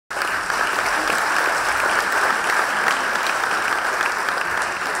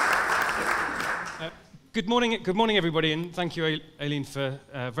Good morning, everybody, and thank you, Aileen, for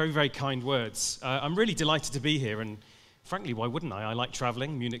very, very kind words. I'm really delighted to be here, and frankly, why wouldn't I? I like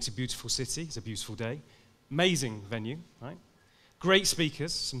traveling. Munich's a beautiful city. It's a beautiful day. Amazing venue, right? Great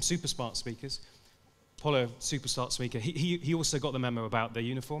speakers, some super smart speakers. Apollo, super smart speaker. He also got the memo about the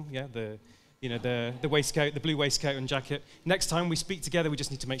uniform, yeah, the waistcoat, the blue waistcoat and jacket. Next time we speak together, we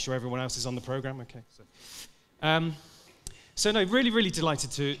just need to make sure everyone else is on the program. Okay. So no, really, really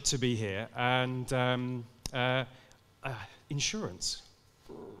delighted to be here. And insurance.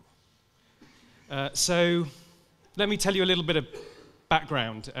 So let me tell you a little bit of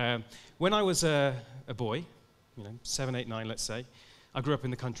background. When I was a boy, 7, 8, 9, let's say, I grew up in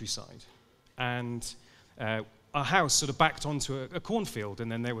the countryside. And our house sort of backed onto a cornfield,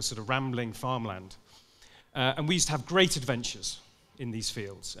 and then there was sort of rambling farmland. And we used to have great adventures in these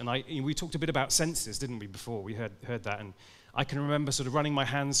fields. And we talked a bit about senses, didn't we, before? We heard that. And I can remember sort of running my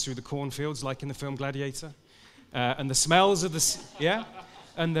hands through the cornfields, like in the film Gladiator, and the smells of the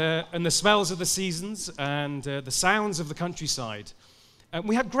smells of the seasons, and the sounds of the countryside. And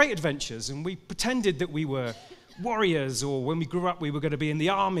we had great adventures, and we pretended that we were warriors, or when we grew up, we were going to be in the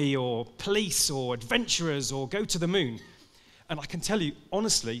army, or police, or adventurers, or go to the moon. And I can tell you,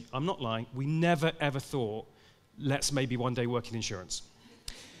 honestly, I'm not lying, we never ever thought, let's maybe one day work in insurance.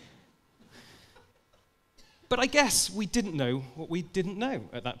 But I guess we didn't know what we didn't know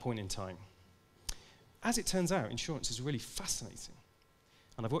at that point in time. As it turns out, insurance is really fascinating.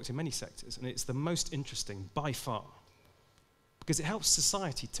 And I've worked in many sectors, and it's the most interesting by far, because it helps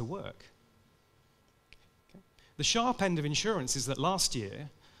society to work. Okay. The sharp end of insurance is that last year,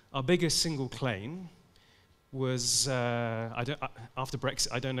 our biggest single claim was, after Brexit,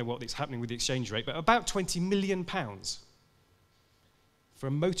 I don't know what's happening with the exchange rate, but about £20 million for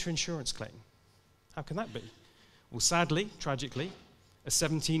a motor insurance claim. How can that be? Well, sadly, tragically, a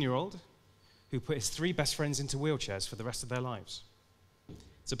 17-year-old who put his 3 best friends into wheelchairs for the rest of their lives.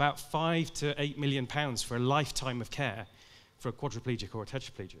 It's about £5 to £8 million for a lifetime of care for a quadriplegic or a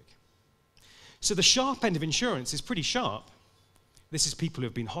tetraplegic. So the sharp end of insurance is pretty sharp. This is people who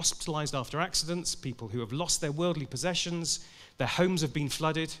have been hospitalized after accidents, people who have lost their worldly possessions, their homes have been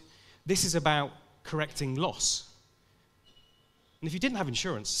flooded. This is about correcting loss. And if you didn't have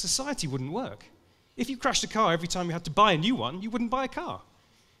insurance, society wouldn't work. If you crashed a car every time you had to buy a new one, you wouldn't buy a car.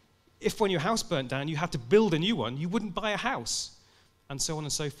 If when your house burnt down, you had to build a new one, you wouldn't buy a house, and so on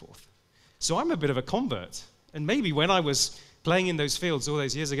and so forth. So I'm a bit of a convert. And maybe when I was playing in those fields all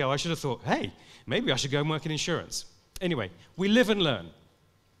those years ago, I should have thought, hey, maybe I should go and work in insurance. Anyway, we live and learn.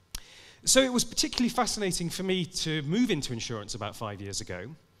 So it was particularly fascinating for me to move into insurance about 5 years ago,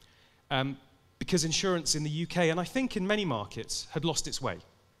 because insurance in the UK, and I think in many markets, had lost its way.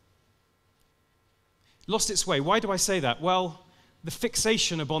 Lost its way. Why do I say that? Well, the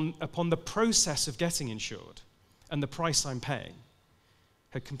fixation upon the process of getting insured and the price I'm paying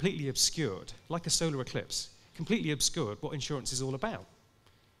had completely obscured, like a solar eclipse, completely obscured what insurance is all about.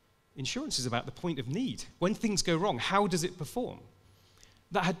 Insurance is about the point of need. When things go wrong, how does it perform?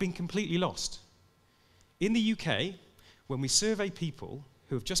 That had been completely lost. In the UK, when we survey people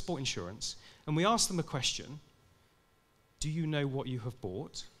who have just bought insurance, and we ask them a question, do you know what you have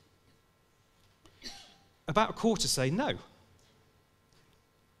bought? About a quarter say no.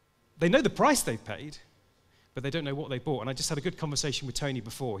 They know the price they've paid, but they don't know what they bought. And I just had a good conversation with Tony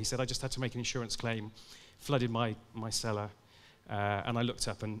before. He said, I just had to make an insurance claim, flooded my cellar, and I looked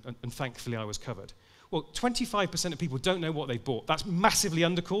up, and thankfully I was covered. Well, 25% of people don't know what they bought. That's massively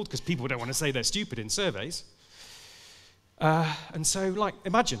undercalled, because people don't want to say they're stupid in surveys. And so,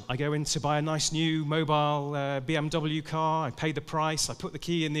 imagine, I go in to buy a nice new mobile BMW car, I pay the price, I put the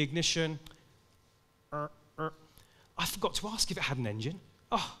key in the ignition. I forgot to ask if it had an engine.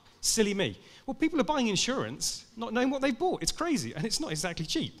 Oh, silly me. Well, people are buying insurance not knowing what they bought. It's crazy, and it's not exactly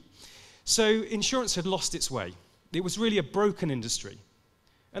cheap. So insurance had lost its way. It was really a broken industry.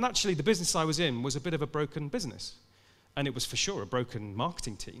 And actually, the business I was in was a bit of a broken business. And it was for sure a broken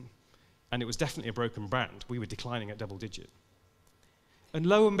marketing team. And it was definitely a broken brand. We were declining at double digit. And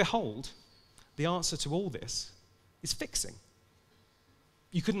lo and behold, the answer to all this is fixing.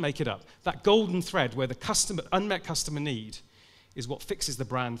 You couldn't make it up. That golden thread where the unmet customer need is what fixes the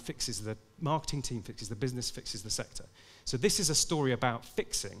brand, fixes the marketing team, fixes the business, fixes the sector. So this is a story about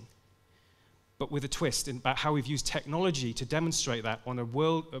fixing, but with a twist about how we've used technology to demonstrate that on a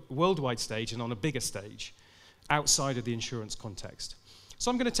worldwide stage and on a bigger stage outside of the insurance context.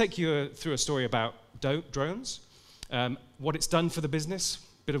 So I'm going to take you through a story about drones, what it's done for the business,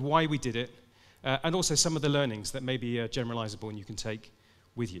 a bit of why we did it, and also some of the learnings that may be generalizable and you can take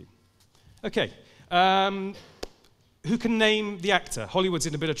with you. Okay, who can name the actor? Hollywood's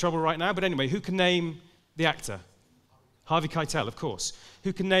in a bit of trouble right now, but anyway, who can name The actor. Harvey Keitel, of course.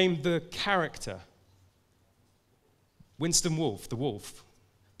 Who can name the character? Winston Wolfe, the wolf,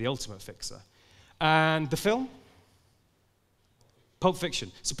 the ultimate fixer. And the film? Pulp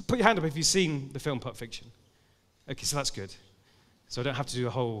Fiction. So put your hand up if you've seen the film Pulp Fiction. Okay, so that's good. So I don't have to do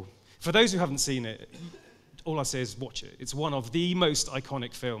a whole... For those who haven't seen it, all I say is watch it. It's one of the most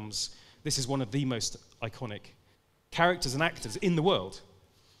iconic films. This is one of the most iconic characters and actors in the world.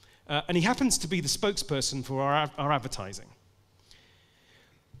 And he happens to be the spokesperson for our advertising,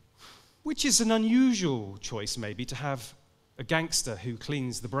 which is an unusual choice, maybe, to have a gangster who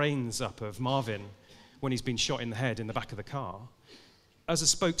cleans the brains up of Marvin when he's been shot in the head in the back of the car as a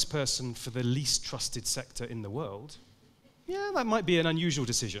spokesperson for the least trusted sector in the world. Yeah, that might be an unusual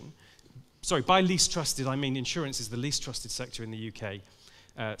decision. Sorry, by least trusted, I mean insurance is the least trusted sector in the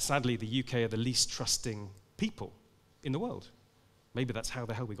UK. Sadly, the UK are the least trusting people in the world. Maybe that's how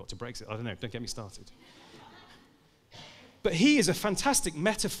the hell we got to Brexit. I don't know, don't get me started. But he is a fantastic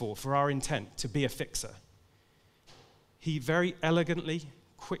metaphor for our intent to be a fixer. He very elegantly,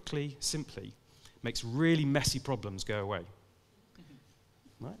 quickly, simply makes really messy problems go away.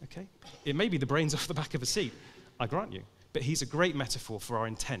 Right, okay. It may be the brains off the back of a seat, I grant you. But he's a great metaphor for our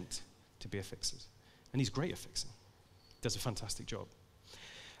intent to be a fixer. And he's great at fixing. Does a fantastic job.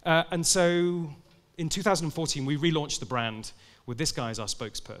 And so in 2014, we relaunched the brand with this guy as our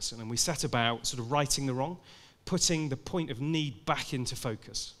spokesperson, and we set about sort of righting the wrong, putting the point of need back into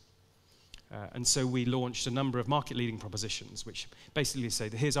focus. And so we launched a number of market-leading propositions, which basically say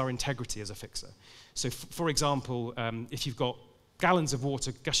that here's our integrity as a fixer. So for example, if you've got gallons of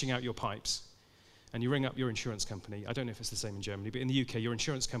water gushing out your pipes, and you ring up your insurance company, I don't know if it's the same in Germany, but in the UK, your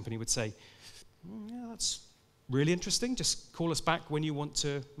insurance company would say, yeah, that's really interesting, just call us back when you want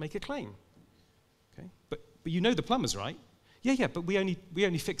to make a claim. Okay? But you know the plumbers, right? Yeah, but we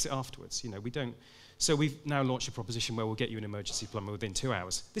only fix it afterwards. You know, we don't. So we've now launched a proposition where we'll get you an emergency plumber within 2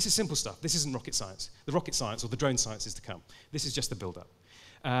 hours. This is simple stuff. This isn't rocket science. The rocket science or the drone science is to come. This is just the build-up.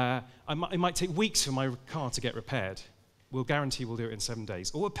 It might take weeks for my car to get repaired. We'll guarantee we'll do it in 7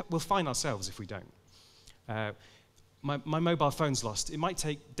 days. Or we'll fine ourselves if we don't. My mobile phone's lost. It might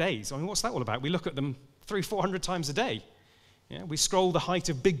take days. I mean, what's that all about? We look at them 300-400 times a day. Yeah? We scroll the height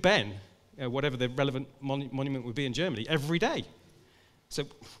of Big Ben, whatever the relevant monument would be in Germany, every day. So,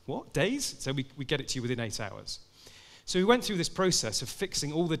 what? Days? So we get it to you within 8 hours. So we went through this process of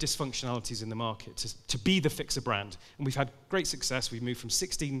fixing all the dysfunctionalities in the market to be the fixer brand. And we've had great success. We've moved from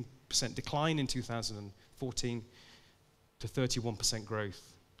 16% decline in 2014 to 31% growth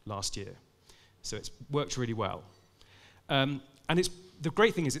last year. So it's worked really well. And the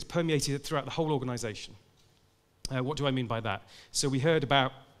great thing is it's permeated throughout the whole organization. What do I mean by that? So we heard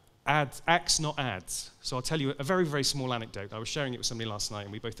about ads, acts, not ads. So I'll tell you a very, very small anecdote. I was sharing it with somebody last night,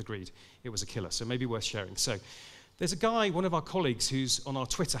 and we both agreed it was a killer, so maybe worth sharing. So there's a guy, one of our colleagues, who's on our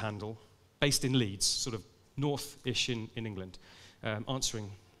Twitter handle, based in Leeds, sort of north-ish in England, answering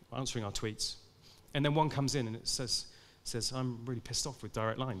our tweets. And then one comes in and it says, I'm really pissed off with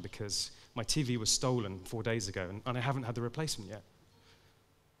Direct Line because my TV was stolen 4 days ago, and I haven't had the replacement yet.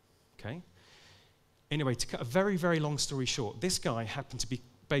 Okay? Anyway, to cut a very, very long story short, this guy happened to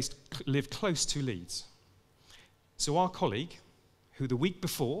live close to Leeds. So our colleague, who the week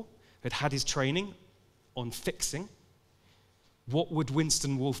before had had his training on fixing, what would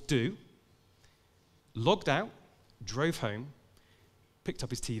Winston Wolfe do, logged out, drove home, picked up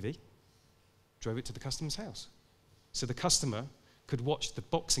his TV, drove it to the customer's house. So the customer could watch the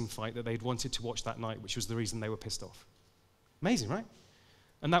boxing fight that they'd wanted to watch that night, which was the reason they were pissed off. Amazing, right?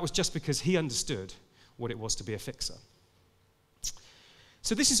 And that was just because he understood what it was to be a fixer.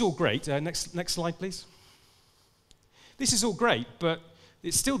 So this is all great. Next slide, please. This is all great, but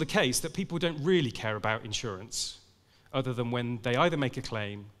it's still the case that people don't really care about insurance other than when they either make a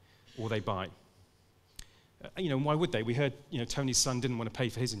claim or they buy. Why would they? We heard, Tony's son didn't want to pay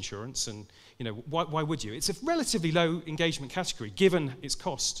for his insurance, and, why would you? It's a relatively low engagement category, given its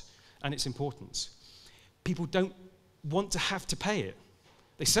cost and its importance. People don't want to have to pay it.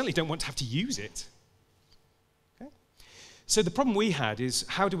 They certainly don't want to have to use it. Okay? So the problem we had is,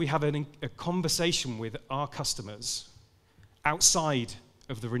 how do we have a conversation with our customers outside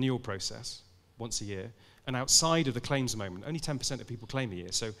of the renewal process once a year, and outside of the claims moment? Only 10% of people claim a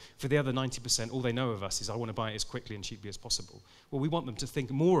year. So for the other 90%, all they know of us is, I want to buy it as quickly and cheaply as possible. Well, we want them to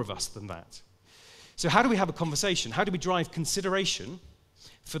think more of us than that. So how do we have a conversation? How do we drive consideration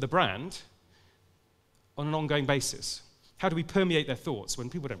for the brand on an ongoing basis? How do we permeate their thoughts when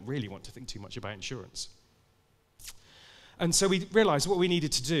people don't really want to think too much about insurance? And so we realized what we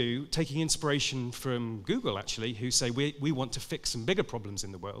needed to do, taking inspiration from Google, actually, who say we want to fix some bigger problems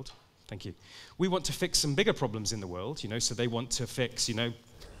in the world. Thank you. We want to fix some bigger problems in the world, so they want to fix,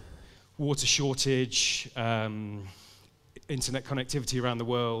 water shortage, internet connectivity around the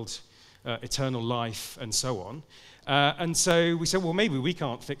world, eternal life, and so on. And so we said, well, maybe we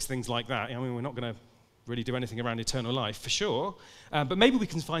can't fix things like that. We're not going to really do anything around eternal life, for sure. But maybe we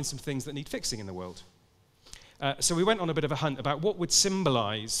can find some things that need fixing in the world. So we went on a bit of a hunt about what would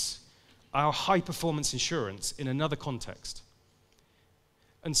symbolize our high-performance insurance in another context.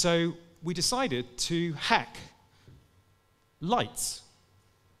 And so we decided to hack lights.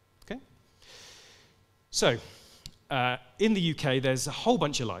 Okay? So in the UK, there's a whole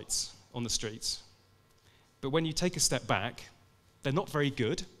bunch of lights on the streets. But when you take a step back, they're not very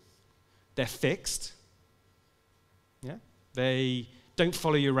good. They're fixed. Yeah? They don't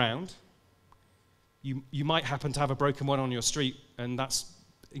follow you around. You might happen to have a broken one on your street, and that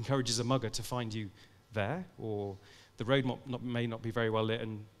encourages a mugger to find you there, or the road may not be very well lit,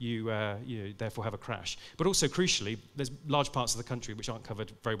 and you therefore have a crash. But also, crucially, there's large parts of the country which aren't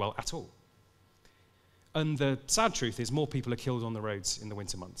covered very well at all. And the sad truth is more people are killed on the roads in the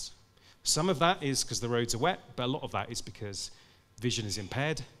winter months. Some of that is because the roads are wet, but a lot of that is because vision is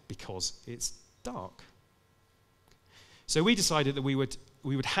impaired because it's dark. So we decided that we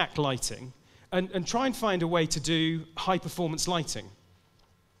would hack lighting and try and find a way to do high-performance lighting.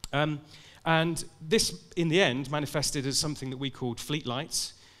 And this, in the end, manifested as something that we called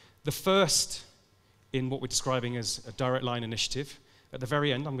Fleetlights, the first in what we're describing as a direct line initiative. At the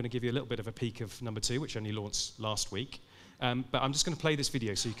very end, I'm going to give you a little bit of a peek of number 2, which only launched last week. But I'm just going to play this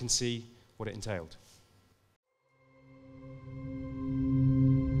video so you can see what it entailed.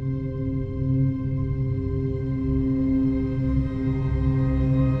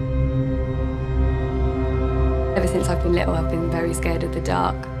 Ever since I've been little, I've been very scared of the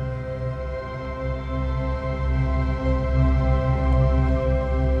dark.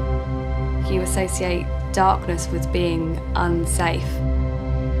 You associate darkness with being unsafe.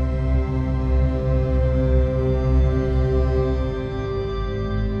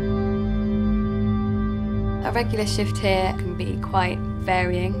 A regular shift here can be quite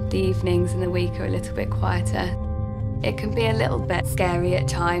varying. The evenings and the week are a little bit quieter. It can be a little bit scary at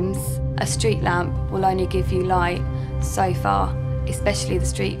times. A street lamp will only give you light so far, especially the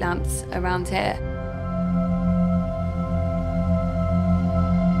street lamps around here.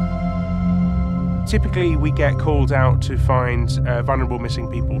 Typically, we get called out to find vulnerable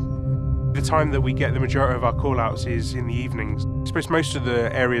missing people. The time that we get the majority of our call-outs is in the evenings. I suppose most of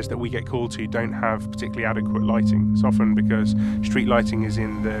the areas that we get called to don't have particularly adequate lighting. It's often because street lighting is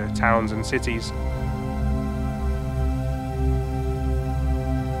in the towns and cities.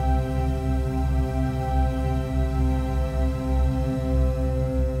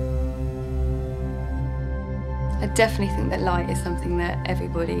 I definitely think that light is something that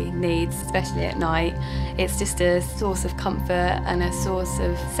everybody needs, especially at night. It's just a source of comfort and a source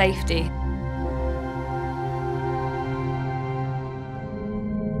of safety.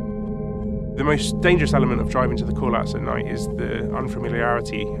 The most dangerous element of driving to the call-outs at night is the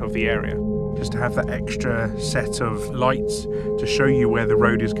unfamiliarity of the area. Just to have that extra set of lights to show you where the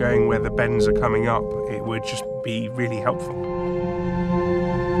road is going, where the bends are coming up, it would just be really helpful.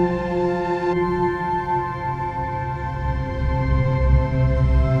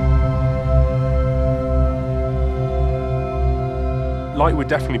 Light would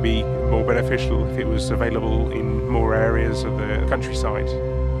definitely be more beneficial if it was available in more areas of the countryside.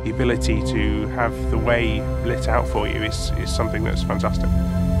 The ability to have the way lit out for you is something that's fantastic.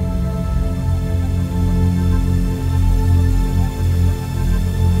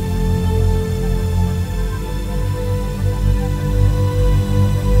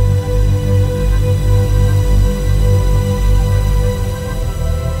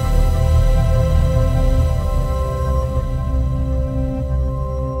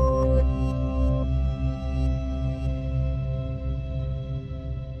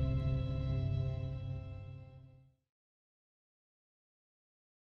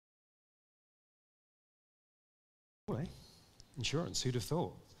 Insurance, who'd have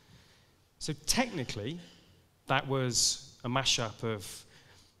thought? So technically, that was a mashup of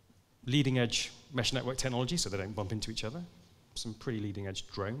leading-edge mesh network technology, so they don't bump into each other, some pretty leading-edge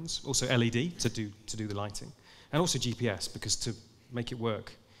drones, also LED to do the lighting, and also GPS, because to make it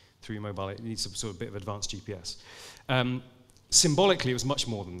work through your mobile, it needs a sort of bit of advanced GPS. Symbolically, it was much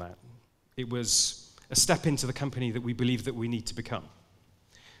more than that. It was a step into the company that we believe that we need to become.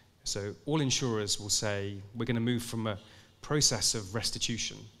 So all insurers will say, we're going to move from a process of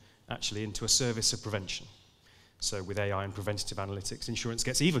restitution actually into a service of prevention. So with AI and preventative analytics, insurance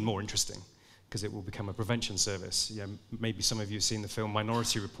gets even more interesting because it will become a prevention service. Maybe some of you have seen the film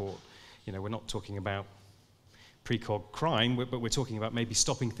Minority Report, You know, we're not talking about precog crime, but we're talking about maybe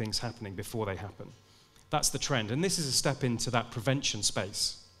stopping things happening before they happen. That's the trend, and this is a step into that prevention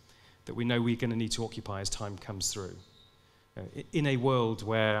space that we know we're going to need to occupy as time comes through. In a world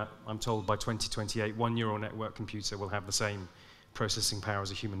where, I'm told by 2028, one neural network computer will have the same processing power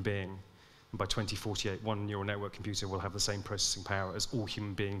as a human being, and by 2048, one neural network computer will have the same processing power as all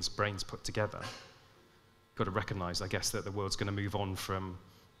human beings' brains put together. Got to recognize, I guess, that the world's going to move on from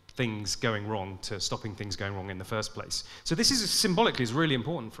things going wrong to stopping things going wrong in the first place. So this is symbolically is really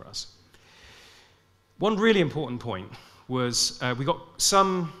important for us. One really important point was we got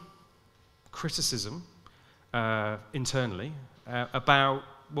some criticism internally about,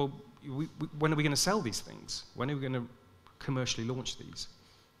 well, when are we going to sell these things? When are we going to commercially launch these?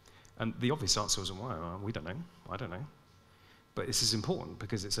 And the obvious answer was, well, we don't know. I don't know. But this is important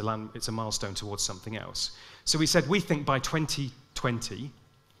because it's a milestone towards something else. So we said we think by 2020,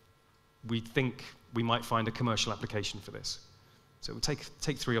 we think we might find a commercial application for this. So it will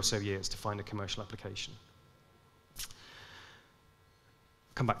take 3 or so years to find a commercial application.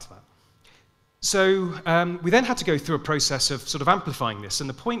 Come back to that. So we then had to go through a process of sort of amplifying this, and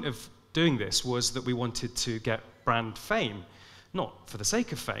the point of doing this was that we wanted to get brand fame, not for the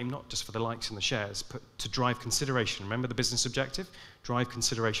sake of fame, not just for the likes and the shares, but to drive consideration. Remember the business objective? Drive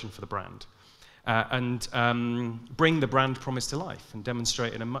consideration for the brand. And bring the brand promise to life and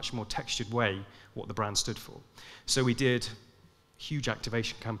demonstrate in a much more textured way what the brand stood for. So we did a huge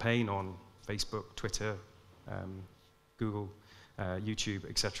activation campaign on Facebook, Twitter, Google, YouTube,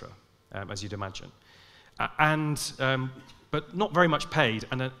 etc., as you'd imagine. But not very much paid,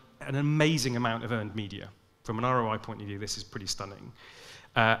 and an amazing amount of earned media. From an ROI point of view, this is pretty stunning.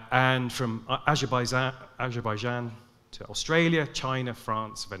 And from Azerbaijan to Australia, China,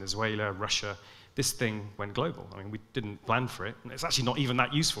 France, Venezuela, Russia, this thing went global. I mean, we didn't plan for it, and it's actually not even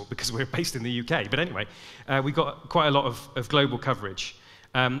that useful because we're based in the UK. But anyway, we got quite a lot of global coverage.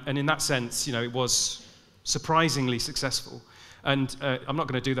 And in that sense, you know, it was surprisingly successful. And I'm not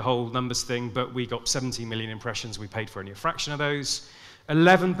going to do the whole numbers thing, but we got 17 million impressions. We paid for only a fraction of those.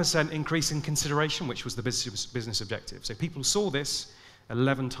 11% increase in consideration, which was the business objective. So people saw this,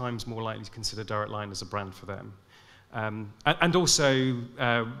 11 times more likely to consider Direct Line as a brand for them. And also,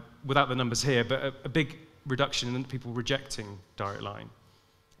 without the numbers here, but a big reduction in people rejecting Direct Line.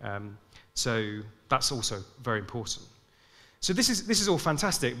 So that's also very important. So this is all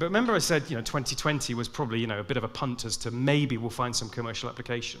fantastic, but remember I said 2020 was probably a bit of a punt as to maybe we'll find some commercial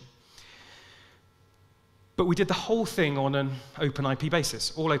application. But we did the whole thing on an open IP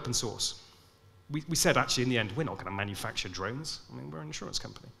basis, all open source. We said actually in the end we're not going to manufacture drones. I mean, we're an insurance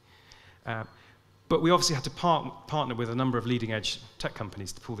company. But we obviously had to partner with a number of leading edge tech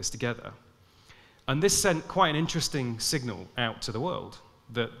companies to pull this together. And this sent quite an interesting signal out to the world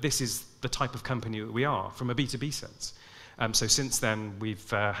that this is the type of company that we are from a B2B sense. So since then, we've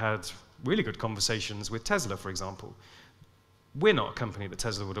had really good conversations with Tesla, for example. We're not a company that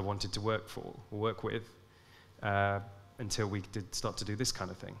Tesla would have wanted to work for or work with until we did start to do this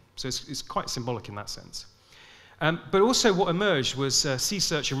kind of thing. So it's quite symbolic in that sense. But also what emerged was sea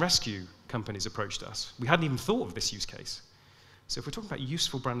search and rescue companies approached us. We hadn't even thought of this use case. So if we're talking about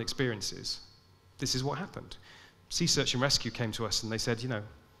useful brand experiences, this is what happened. Sea search and rescue came to us and they said,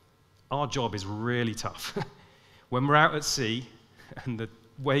 our job is really tough. When we're out at sea and the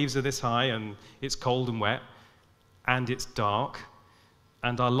waves are this high and it's cold and wet and it's dark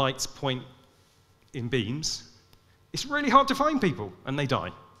and our lights point in beams, it's really hard to find people and they die.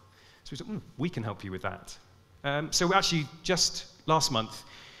 So we said, we can help you with that. So actually just last month,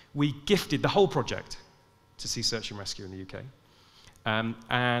 we gifted the whole project to Sea Search and Rescue in the UK.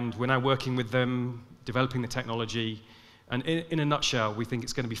 And we're now working with them, developing the technology, and in a nutshell, we think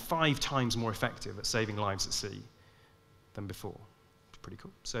it's going to be 5 times more effective at saving lives at sea than before. It's pretty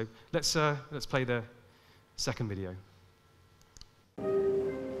cool. So let's play the second video.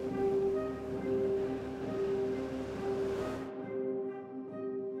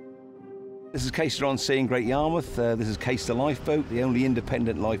 This is Caister on Sea in Great Yarmouth. This is Caister Lifeboat, the only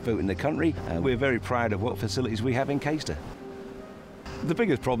independent lifeboat in the country. We're very proud of what facilities we have in Caister. The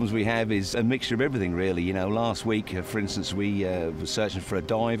biggest problems we have is a mixture of everything, really. Last week, for instance, we were searching for a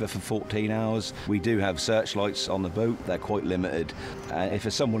diver for 14 hours. We do have searchlights on the boat. They're quite limited. If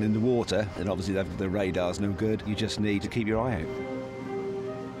there's someone in the water, then obviously the radar's no good. You just need to keep your eye out.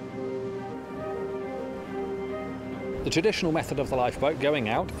 The traditional method of the lifeboat going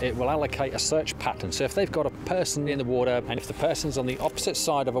out, it will allocate a search pattern. So if they've got a person in the water, and if the person's on the opposite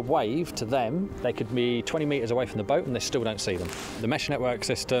side of a wave to them, they could be 20 metres away from the boat and they still don't see them. The mesh network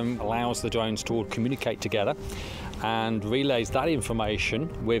system allows the drones to all communicate together and relays that information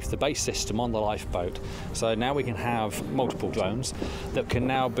with the base system on the lifeboat. So now we can have multiple drones that can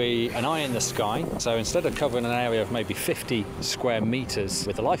now be an eye in the sky. So instead of covering an area of maybe 50 square metres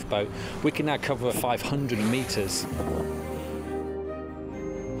with the lifeboat, we can now cover 500 metres.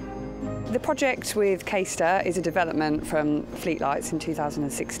 The project with Caster is a development from Fleetlights in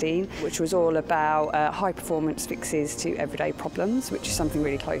 2016, which was all about high-performance fixes to everyday problems, which is something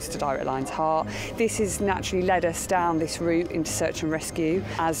really close to Direct Line's heart. This has naturally led us down this route into search and rescue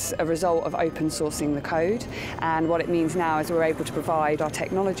as a result of open sourcing the code. And what it means now is we're able to provide our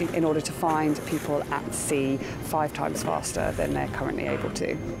technology in order to find people at sea 5 times faster than they're currently able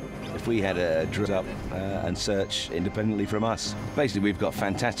to. If we had a drone up and search independently from us. Basically, we've got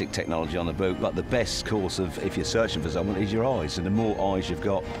fantastic technology on the boat, but the best course of if you're searching for someone is your eyes, and the more eyes you've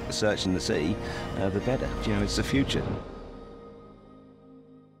got searching the sea, the better. You know, it's the future.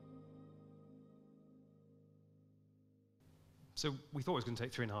 So we thought it was going to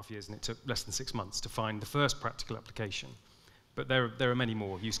take 3.5 years, and it took less than 6 months to find the first practical application. But there are many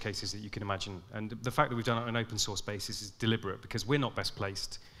more use cases that you can imagine. And the fact that we've done it on an open source basis is deliberate, because we're not best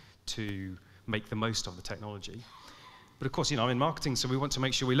placed to make the most of the technology. But of course, you know, I'm in marketing, so we want to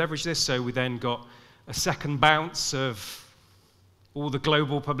make sure we leverage this. So we then got a second bounce of all the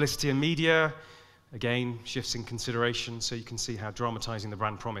global publicity and media. Again, shifts in consideration, so you can see how dramatizing the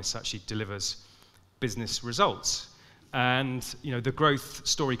brand promise actually delivers business results. And you know, the growth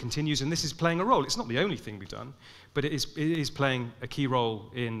story continues, and this is playing a role. It's not the only thing we've done, but it is playing a key role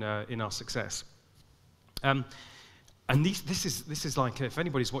in our success. And this is like, if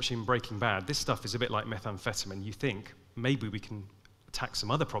anybody's watching Breaking Bad, this stuff is a bit like methamphetamine. You think maybe we can attack some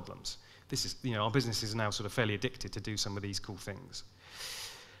other problems. This is, you know, our business is now sort of fairly addicted to do some of these cool things.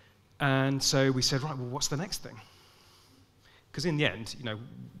 And so we said, right, well, what's the next thing? Because in the end, you know,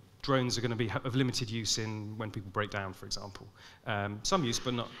 drones are going to be of limited use in when people break down, for example. Some use,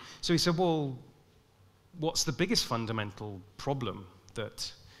 but not. So we said, well, what's the biggest fundamental problem that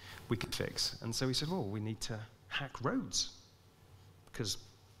we could fix? And so we said, well, we need to hack roads, because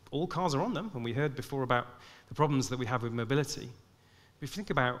all cars are on them, and we heard before about the problems that we have with mobility. If you think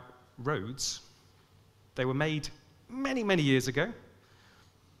about roads, they were made many, many years ago,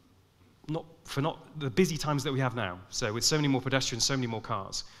 not the busy times that we have now. So with so many more pedestrians, so many more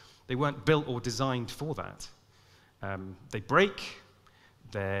cars, they weren't built or designed for that. They break,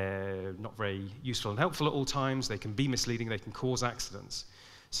 they're not very useful and helpful at all times, they can be misleading, they can cause accidents.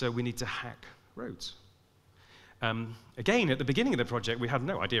 So we need to hack roads. Again, at the beginning of the project, we had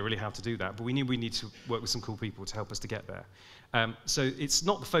no idea really how to do that, but we knew we need to work with some cool people to help us to get there. So it's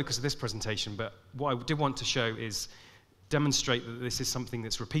not the focus of this presentation, but what I did want to show is demonstrate that this is something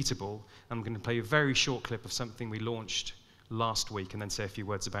that's repeatable. I'm going to play a very short clip of something we launched last week and then say a few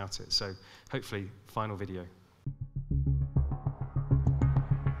words about it. So hopefully, final video.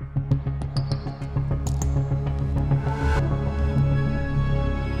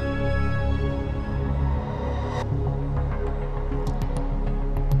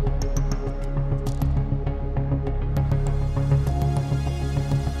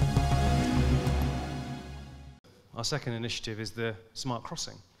 Our second initiative is the smart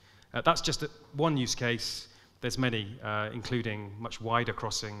crossing. That's just one use case. There's many, including much wider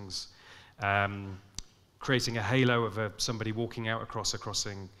crossings, creating a halo of somebody walking out across a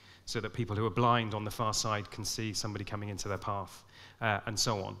crossing so that people who are blind on the far side can see somebody coming into their path, and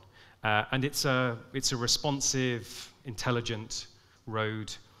so on. And it's a responsive, intelligent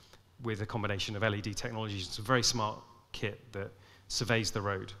road with a combination of LED technologies. It's a very smart kit that surveys the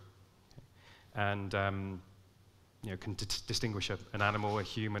road. And you know, can distinguish an animal, a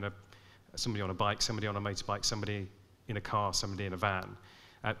human, somebody on a bike, somebody on a motorbike, somebody in a car, somebody in a van,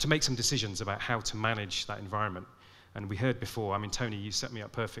 to make some decisions about how to manage that environment. And we heard before, I mean, Tony, you set me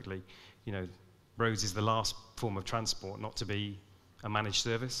up perfectly. You know, roads is the last form of transport not to be a managed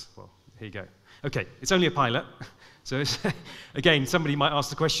service. Well, here you go. Okay, it's only a pilot. So again, somebody might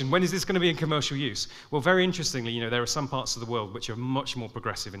ask the question, when is this going to be in commercial use? Well, very interestingly, you know, there are some parts of the world which are much more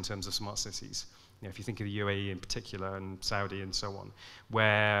progressive in terms of smart cities. You know, if you think of the UAE in particular and Saudi and so on,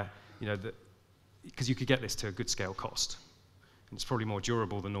 where, you know, because you could get this to a good scale cost. And it's probably more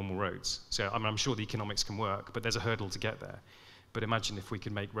durable than normal roads. So I mean, I'm sure the economics can work, but there's a hurdle to get there. But imagine if we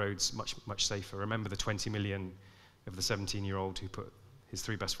could make roads much, much safer. Remember the 20 million of the 17-year-old who put his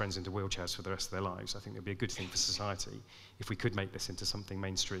 3 best friends into wheelchairs for the rest of their lives. I think it would be a good thing for society if we could make this into something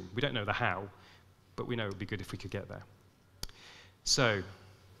mainstream. We don't know the how, but we know it would be good if we could get there. So,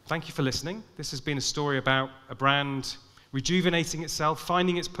 thank you for listening. This has been a story about a brand rejuvenating itself,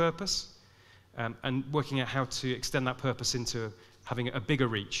 finding its purpose, and working out how to extend that purpose into having a bigger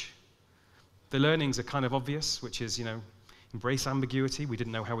reach. The learnings are kind of obvious, which is, embrace ambiguity. We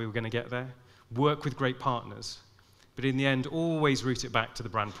didn't know how we were going to get there. Work with great partners. But in the end, always root it back to the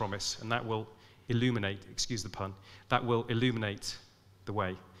brand promise, and that will illuminate, excuse the pun, that will illuminate the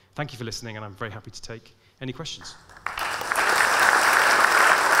way. Thank you for listening, and I'm very happy to take any questions.